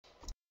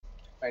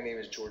My name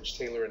is George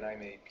Taylor, and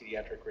I'm a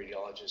pediatric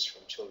radiologist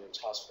from Children's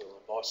Hospital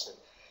in Boston.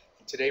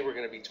 And today we're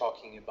going to be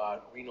talking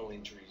about renal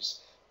injuries,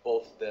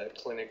 both the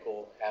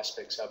clinical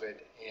aspects of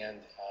it and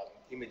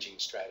imaging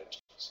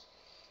strategies.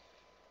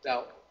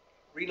 Now,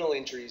 renal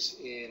injuries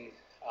in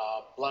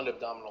blunt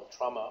abdominal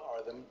trauma are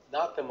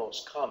not the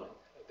most common.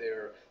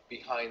 They're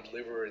behind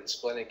liver and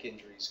splenic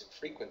injuries in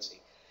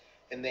frequency,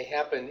 and they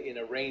happen in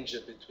a range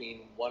of between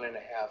 1.5%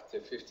 to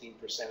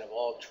 15% of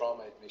all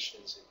trauma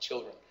admissions in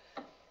children.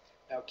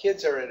 Now,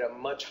 kids are at a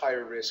much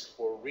higher risk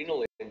for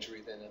renal injury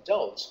than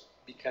adults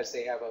because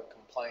they have a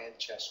compliant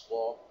chest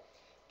wall,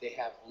 they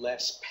have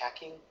less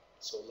packing,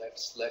 so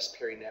less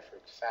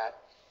perinephric fat.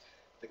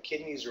 The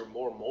kidneys are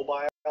more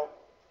mobile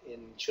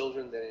in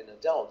children than in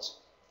adults,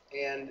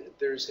 and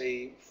there's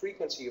a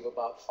frequency of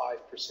about 5%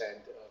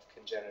 of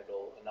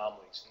congenital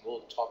anomalies, and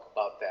we'll talk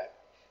about that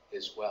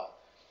as well.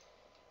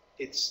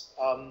 It's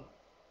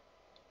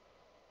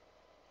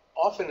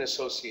often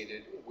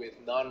associated with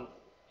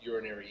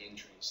non-urinary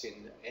injuries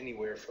in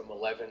anywhere from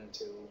 11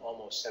 to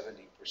almost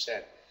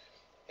 70%.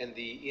 And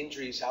the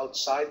injuries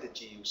outside the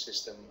GU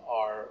system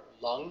are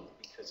lung,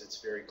 because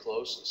it's very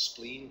close,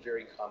 spleen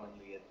very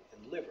commonly,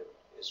 and liver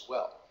as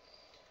well.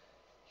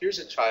 Here's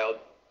a child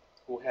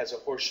who has a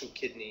horseshoe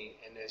kidney,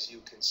 and as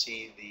you can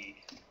see,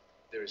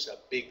 there's a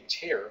big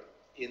tear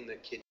in the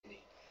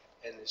kidney.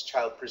 And this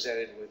child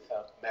presented with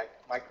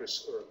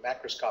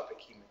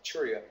macroscopic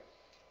hematuria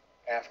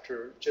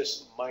after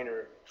just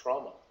minor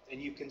trauma.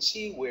 And you can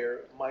see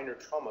where minor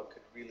trauma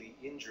could really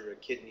injure a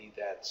kidney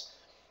that's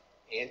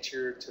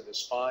anterior to the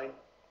spine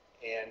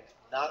and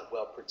not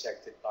well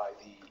protected by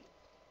the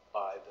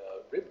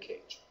rib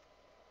cage.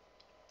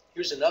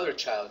 Here's another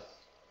child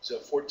who's a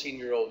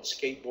 14-year-old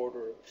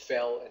skateboarder,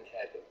 fell and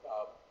had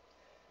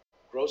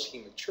gross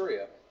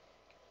hematuria,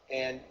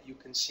 and you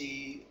can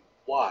see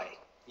why.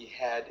 He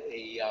had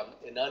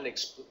an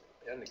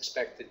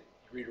unexpected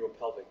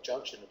uretero-pelvic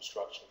junction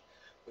obstruction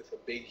with a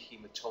big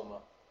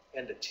hematoma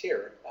and a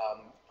tear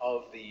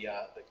of the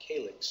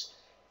calyx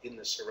in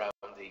the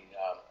surrounding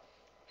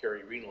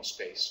perirenal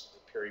space,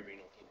 the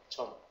perirenal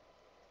hematoma.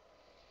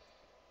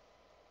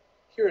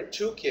 Here are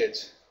two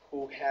kids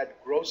who had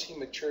gross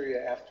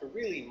hematuria after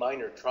really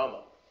minor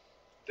trauma.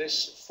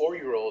 This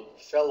 4-year-old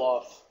fell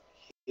off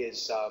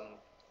his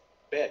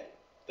bed,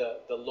 the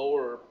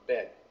lower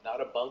bed,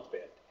 not a bunk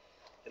bed.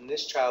 And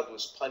this child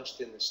was punched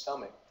in the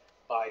stomach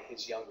by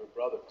his younger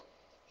brother.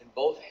 And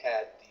both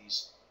had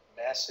these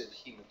massive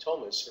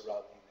hematomas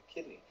surrounding the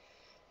kidney.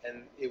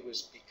 And it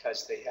was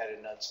because they had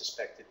an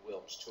unsuspected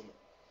Wilms tumor.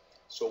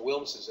 So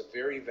Wilms is a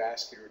very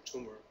vascular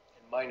tumor,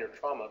 and minor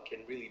trauma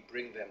can really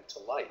bring them to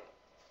light.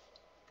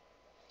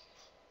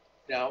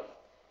 Now,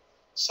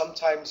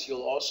 sometimes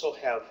you'll also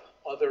have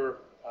other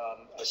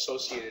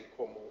associated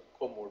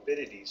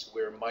comorbidities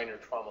where minor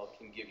trauma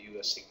can give you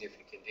a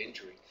significant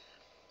injury.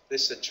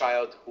 This is a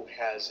child who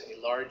has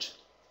a large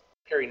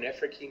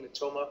perinephric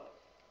hematoma,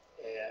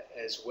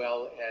 as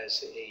well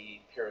as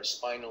a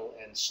paraspinal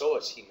and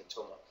psoas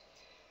hematoma.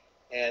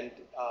 And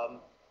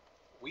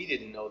we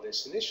didn't know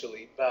this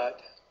initially,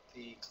 but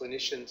the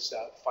clinicians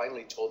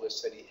finally told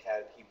us that he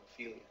had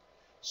hemophilia.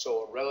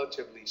 So a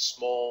relatively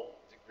small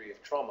degree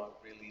of trauma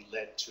really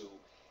led to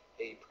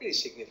a pretty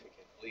significant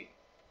bleed.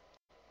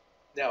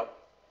 Now,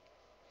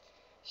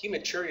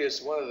 hematuria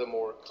is one of the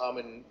more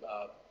common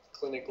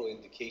clinical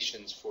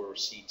indications for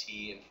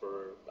CT and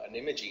for an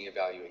imaging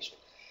evaluation.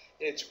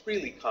 And it's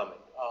really common.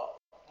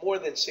 More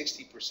than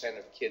 60%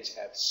 of kids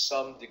have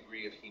some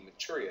degree of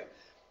hematuria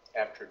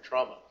after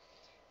trauma.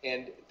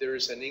 And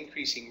there's an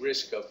increasing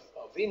risk of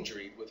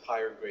injury with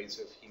higher grades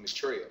of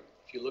hematuria.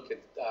 If you look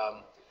at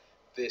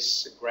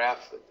this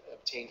graph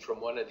obtained from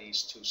one of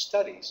these two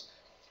studies,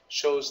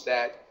 shows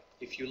that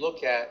if you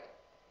look at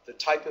the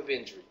type of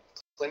injury,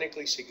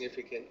 clinically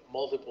significant,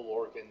 multiple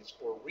organs,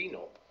 or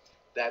renal,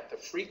 that the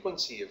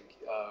frequency of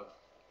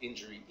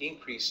injury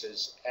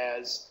increases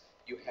as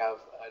you have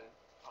a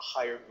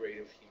higher grade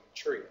of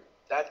hematuria.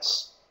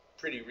 That's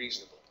pretty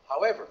reasonable.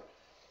 However,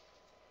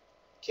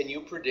 can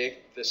you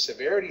predict the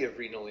severity of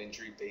renal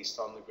injury based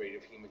on the grade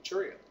of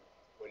hematuria?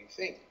 What do you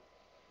think?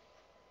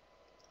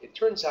 It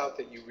turns out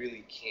that you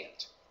really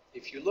can't.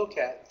 If you look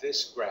at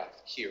this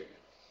graph here,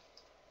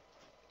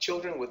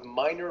 children with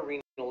minor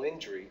renal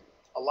injury,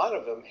 a lot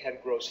of them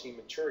had gross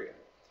hematuria.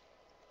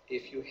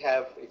 If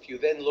you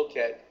then look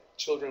at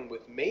children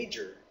with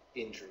major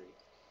injury,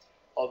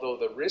 although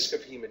the risk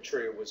of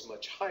hematuria was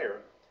much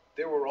higher,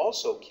 there were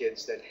also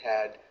kids that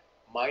had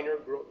minor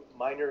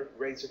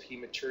grades of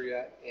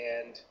hematuria,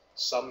 and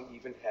some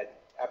even had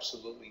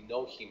absolutely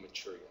no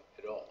hematuria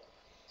at all.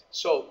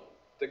 So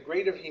the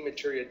grade of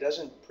hematuria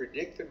doesn't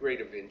predict the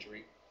grade of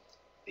injury.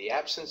 The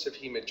absence of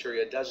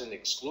hematuria doesn't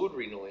exclude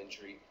renal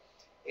injury.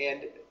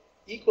 And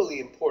equally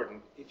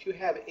important, if you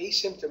have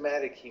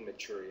asymptomatic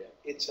hematuria,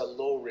 it's a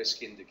low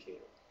risk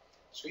indicator.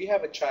 So you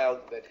have a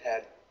child that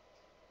had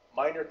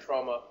minor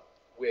trauma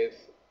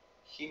with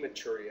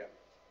hematuria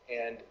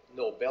and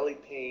no belly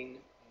pain,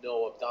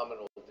 no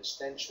abdominal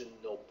distension,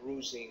 no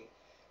bruising,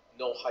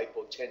 no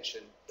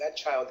hypotension. That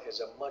child has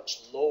a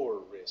much lower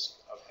risk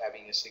of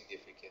having a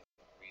significant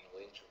renal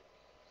injury.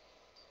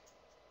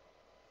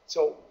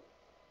 So,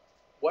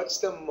 what's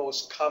the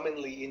most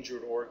commonly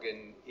injured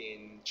organ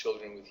in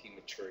children with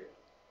hematuria?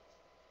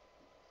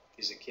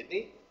 Is it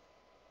kidney,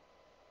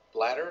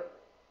 bladder,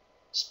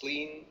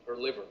 spleen, or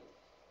liver?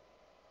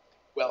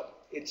 Well,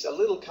 it's a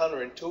little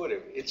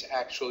counterintuitive. It's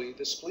actually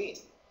the spleen.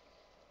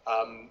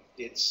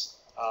 It's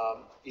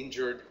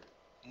injured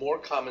more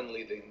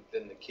commonly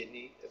than the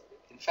kidney.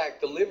 In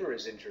fact, the liver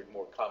is injured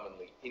more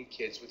commonly in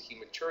kids with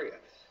hematuria.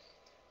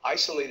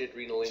 Isolated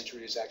renal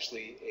injury is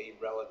actually a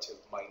relative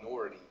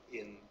minority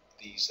in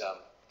these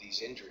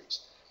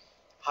injuries.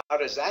 How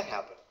does that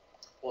happen?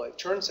 Well, it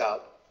turns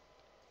out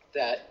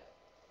that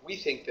we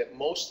think that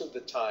most of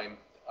the time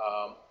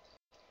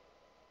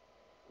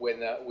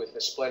with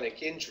a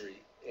splenic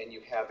injury and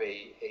you have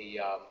a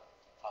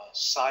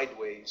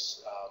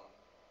sideways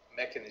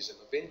mechanism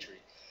of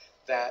injury,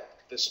 that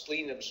the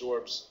spleen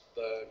absorbs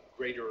the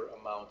greater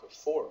amount of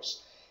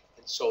force.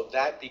 And so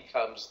that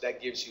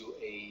gives you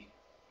a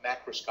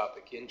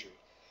macroscopic injury.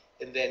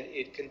 And then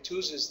it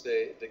contuses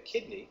the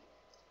kidney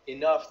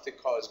enough to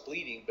cause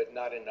bleeding, but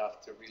not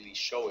enough to really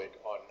show it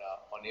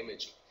on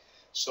imaging.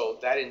 So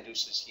that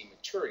induces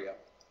hematuria,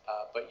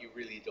 but you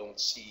really don't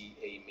see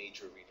a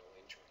major renal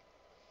injury.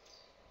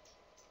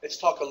 Let's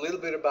talk a little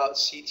bit about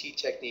CT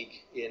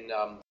technique in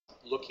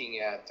looking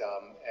at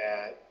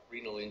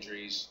renal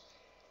injuries.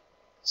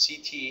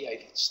 CT,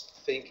 I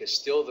think, is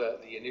still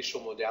the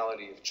initial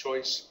modality of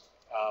choice.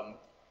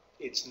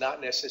 It's not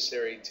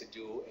necessary to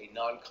do a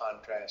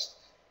non-contrast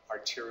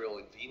arterial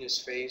and venous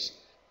phase.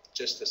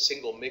 Just a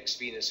single mixed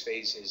venous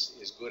phase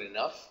is good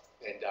enough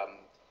and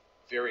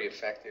very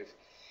effective.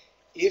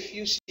 If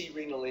you see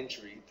renal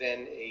injury,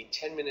 then a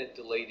 10-minute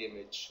delayed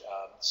image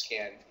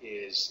scan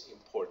is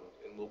important,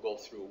 and we'll go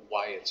through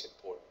why it's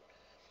important.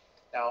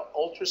 Now,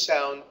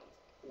 ultrasound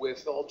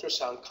with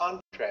ultrasound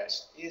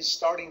contrast is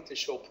starting to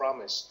show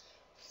promise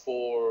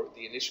for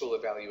the initial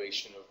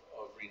evaluation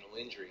of renal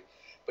injury,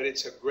 but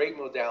it's a great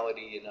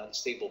modality in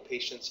unstable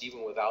patients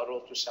even without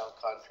ultrasound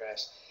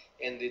contrast,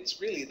 and it's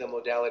really the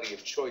modality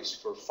of choice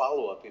for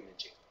follow-up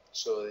imaging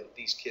so that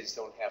these kids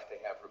don't have to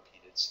have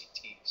repeated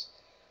CTs.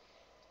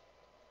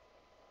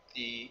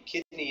 The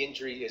kidney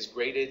injury is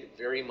graded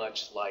very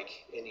much like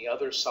any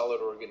other solid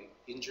organ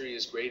injury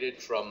is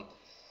graded, from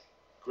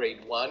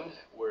grade 1,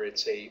 where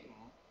it's a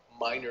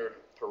minor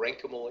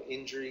parenchymal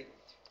injury,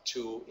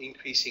 to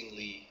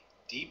increasingly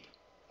deep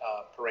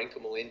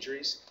parenchymal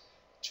injuries,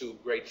 to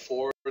grade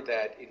 4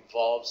 that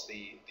involves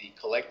the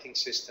collecting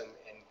system,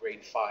 and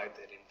grade 5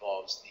 that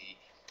involves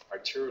the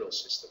arterial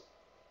system.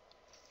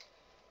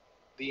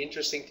 The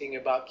interesting thing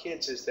about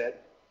kids is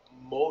that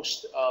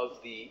most of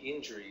the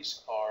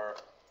injuries are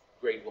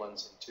grade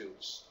 1s and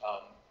 2s.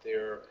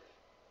 Their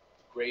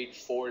grade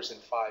 4s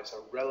and 5s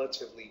are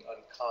relatively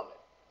uncommon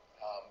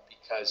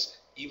because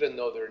even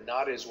though they're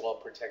not as well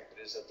protected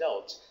as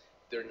adults,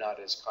 they're not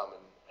as common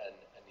an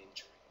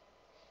injury.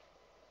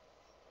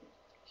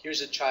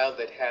 Here's a child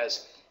that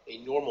has a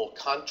normal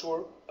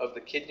contour of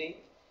the kidney,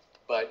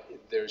 but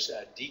there's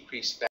a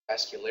decreased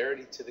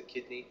vascularity to the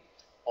kidney.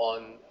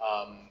 On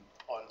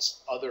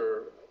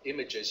other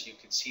images, you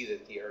can see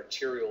that the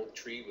arterial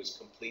tree was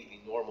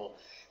completely normal.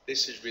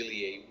 This is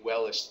really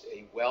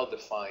a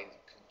well-defined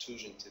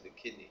contusion to the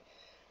kidney.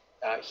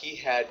 He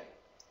had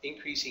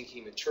increasing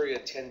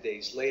hematuria 10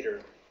 days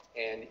later,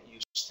 and you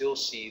still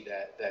see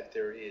that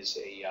there is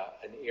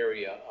an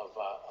area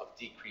of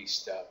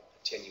decreased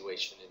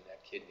attenuation in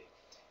that kidney.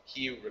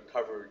 He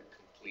recovered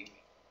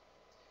completely.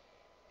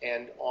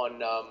 And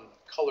on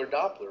color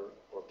Doppler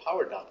or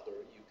power Doppler,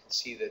 you can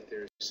see that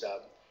there's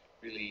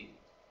really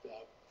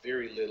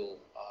very little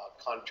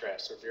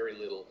contrast or very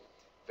little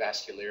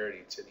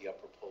vascularity to the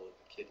upper pole of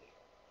the kidney.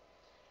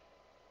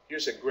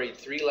 Here's a grade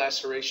 3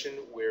 laceration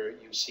where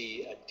you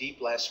see a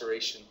deep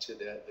laceration to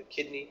the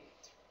kidney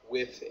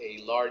with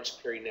a large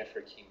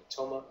perinephric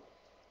hematoma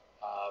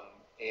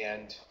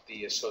and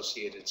the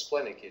associated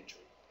splenic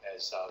injury,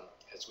 as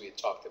we had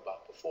talked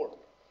about before.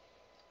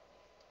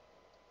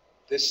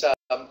 This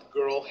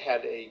girl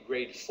had a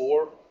grade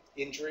 4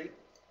 injury,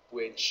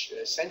 which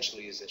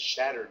essentially is a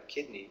shattered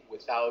kidney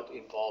without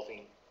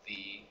involving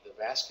the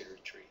vascular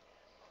tree.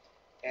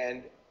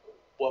 And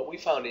what we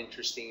found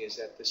interesting is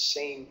at the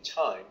same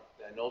time,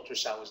 an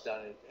ultrasound was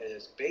done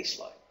as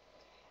baseline,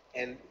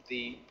 and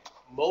the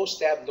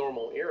most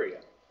abnormal area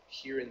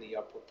here in the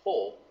upper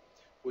pole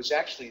was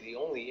actually the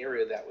only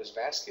area that was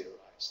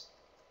vascularized.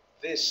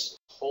 This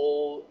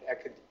whole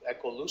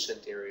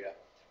echolucent area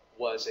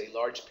was a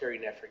large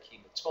perinephric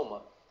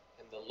hematoma,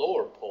 and the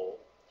lower pole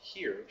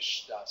here,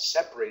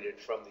 separated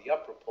from the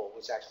upper pole,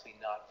 was actually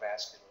not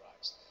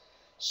vascularized.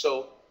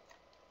 So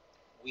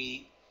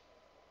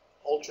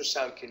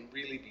ultrasound can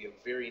really be a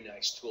very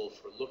nice tool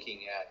for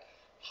looking at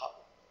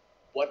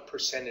what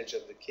percentage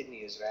of the kidney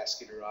is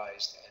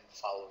vascularized and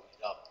following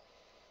it up.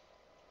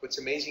 What's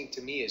amazing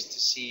to me is to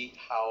see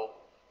how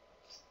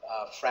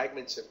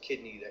fragments of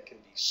kidney that can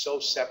be so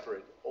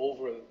separate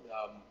over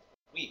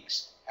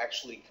weeks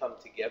actually come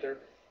together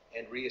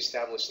and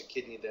reestablish a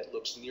kidney that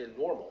looks near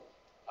normal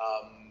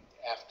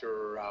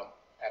after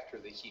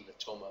the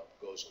hematoma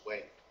goes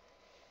away.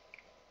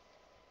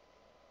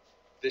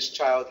 This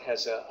child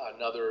has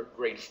another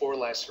grade 4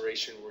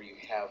 laceration where you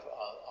have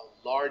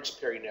a large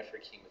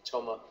perinephric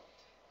hematoma.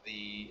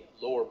 The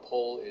lower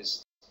pole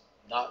is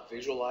not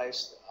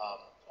visualized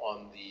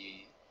on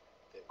the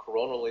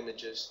coronal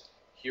images.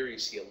 Here you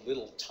see a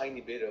little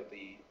tiny bit of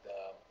the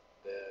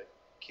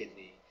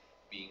kidney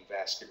being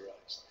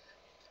vascularized.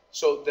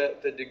 So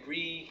the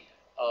degree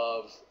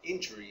of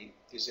injury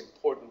is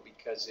important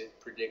because it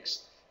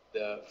predicts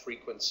the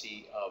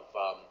frequency of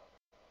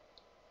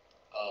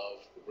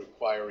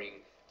requiring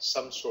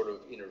some sort of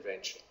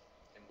intervention,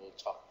 and we'll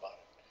talk about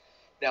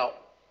it. Now,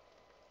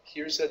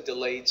 here's a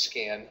delayed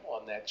scan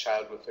on that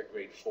child with a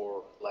grade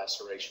 4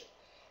 laceration,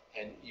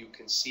 and you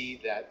can see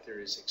that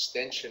there is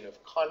extension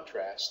of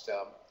contrast,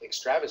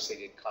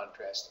 extravasated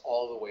contrast,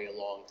 all the way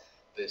along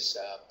this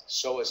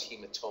psoas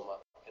hematoma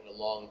and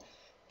along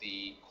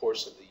the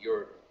course of the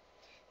ureter.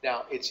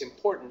 Now, it's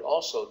important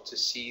also to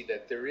see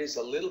that there is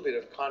a little bit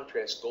of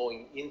contrast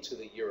going into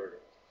the ureter,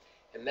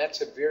 and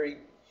that's a very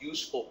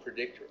useful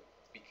predictor,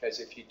 because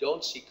if you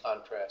don't see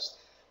contrast,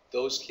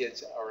 those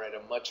kids are at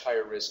a much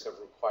higher risk of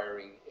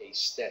requiring a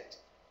stent,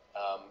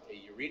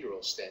 a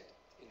ureteral stent,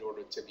 in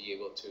order to be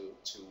able to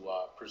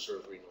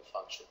preserve renal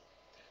function.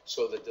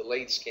 So the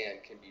delayed scan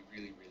can be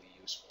really, really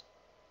useful.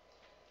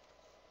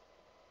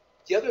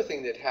 The other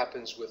thing that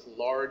happens with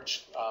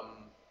large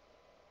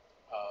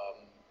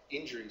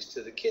injuries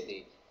to the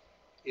kidney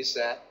is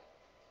that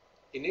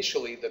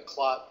initially the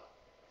clot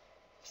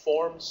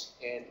forms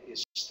and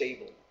is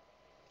stable.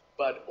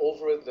 But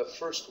over the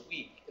first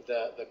week,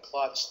 the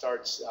clot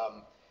starts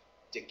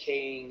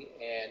decaying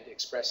and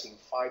expressing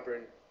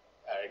fibrin,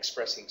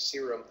 expressing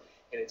serum,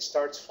 and it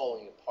starts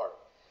falling apart.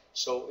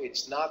 So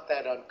it's not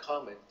that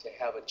uncommon to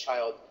have a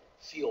child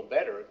feel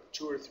better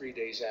 2 or 3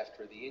 days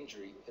after the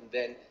injury, and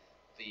then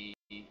the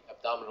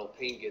abdominal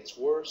pain gets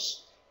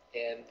worse,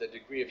 and the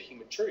degree of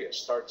hematuria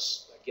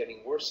starts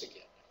getting worse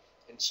again.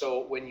 And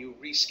so when you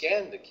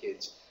rescan the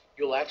kids,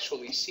 you'll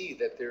actually see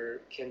that there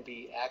can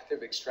be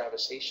active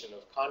extravasation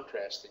of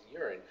contrast in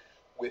urine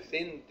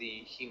within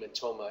the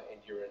hematoma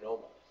and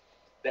urinoma.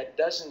 That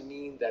doesn't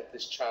mean that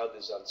this child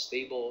is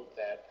unstable,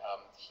 that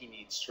he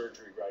needs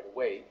surgery right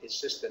away.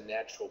 It's just a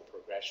natural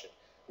progression.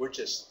 We're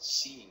just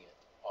seeing it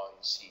on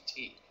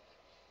CT.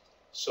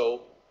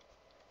 So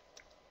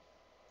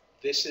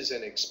this is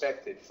an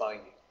expected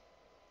finding.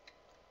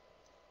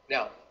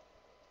 Now,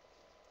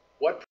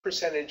 what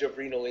percentage of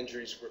renal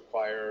injuries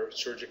require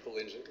surgical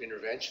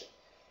intervention?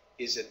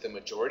 Is it the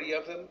majority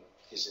of them?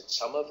 Is it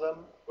some of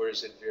them? Or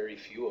is it very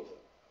few of them?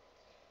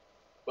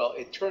 Well,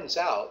 it turns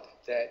out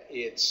that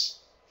it's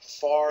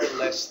far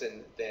less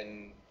than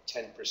 10%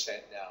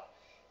 now.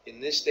 In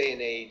this day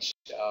and age,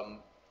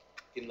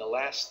 in the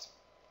last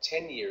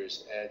 10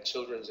 years at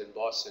Children's in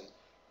Boston,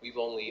 we've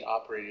only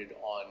operated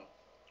on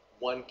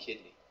one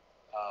kidney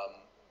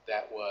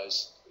that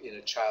was in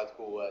a child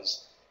who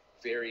was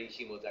very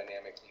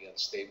hemodynamically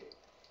unstable.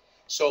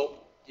 So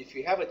if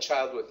you have a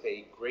child with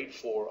a grade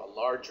 4, a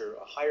larger,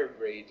 a higher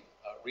grade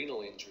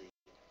renal injury,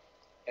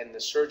 and the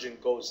surgeon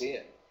goes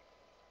in,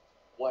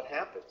 what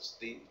happens?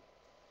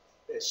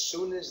 As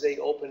soon as they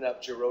open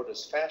up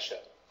Gerota's fascia,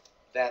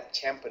 that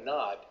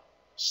tamponade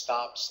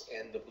stops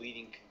and the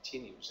bleeding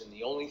continues. And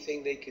the only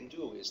thing they can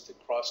do is to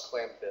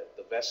cross-clamp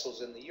the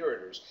vessels in the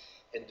ureters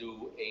and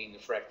do a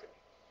nephrectomy.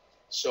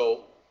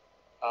 So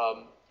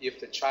if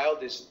the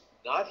child is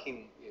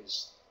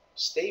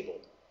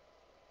stable,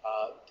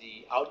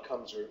 the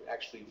outcomes are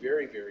actually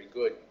very, very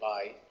good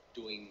by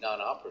doing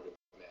non-operative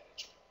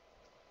management.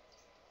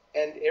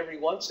 And every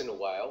once in a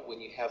while,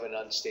 when you have an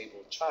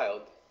unstable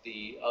child,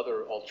 the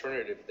other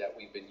alternative that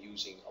we've been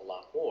using a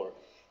lot more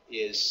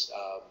is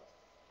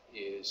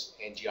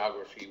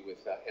angiography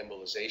with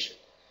embolization.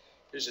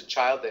 There's a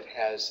child that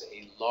has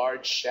a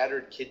large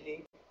shattered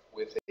kidney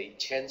with a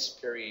tense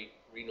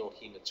perirenal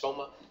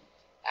hematoma,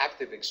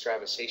 active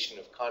extravasation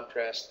of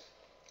contrast.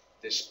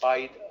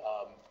 Despite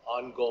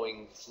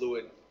ongoing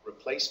fluid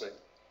replacement,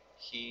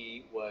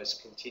 he was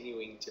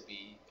continuing to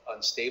be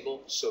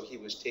unstable, so he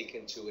was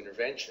taken to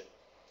intervention.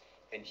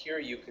 And here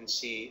you can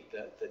see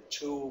the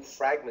two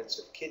fragments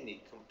of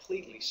kidney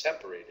completely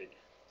separated,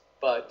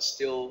 but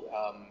still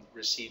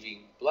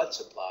receiving blood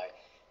supply.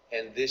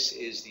 And this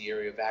is the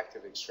area of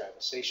active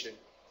extravasation.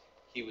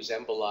 He was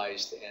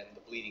embolized and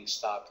the bleeding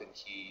stopped, and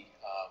he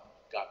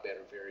got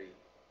better very,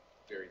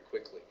 very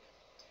quickly.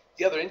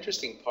 The other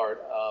interesting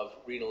part of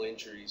renal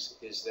injuries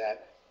is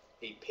that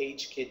a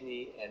page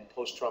kidney and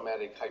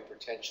post-traumatic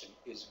hypertension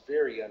is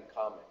very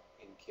uncommon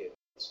in kids.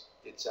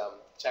 It's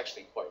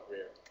actually quite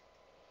rare.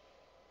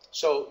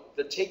 So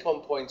the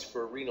take-home points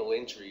for renal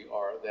injury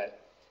are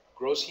that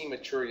gross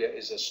hematuria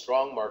is a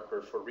strong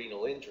marker for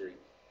renal injury,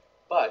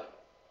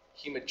 but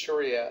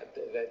hematuria,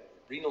 that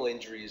renal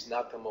injury is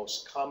not the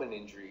most common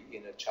injury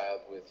in a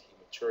child with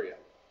hematuria.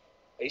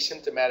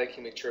 Asymptomatic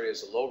hematuria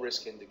is a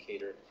low-risk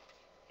indicator,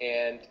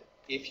 and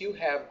if you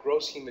have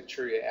gross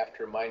hematuria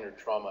after minor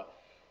trauma,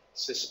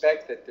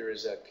 suspect that there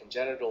is a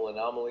congenital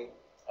anomaly,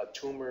 a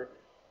tumor,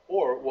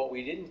 Or what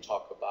we didn't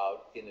talk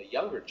about in a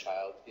younger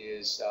child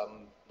is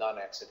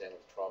non-accidental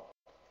trauma.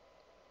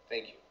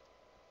 Thank you.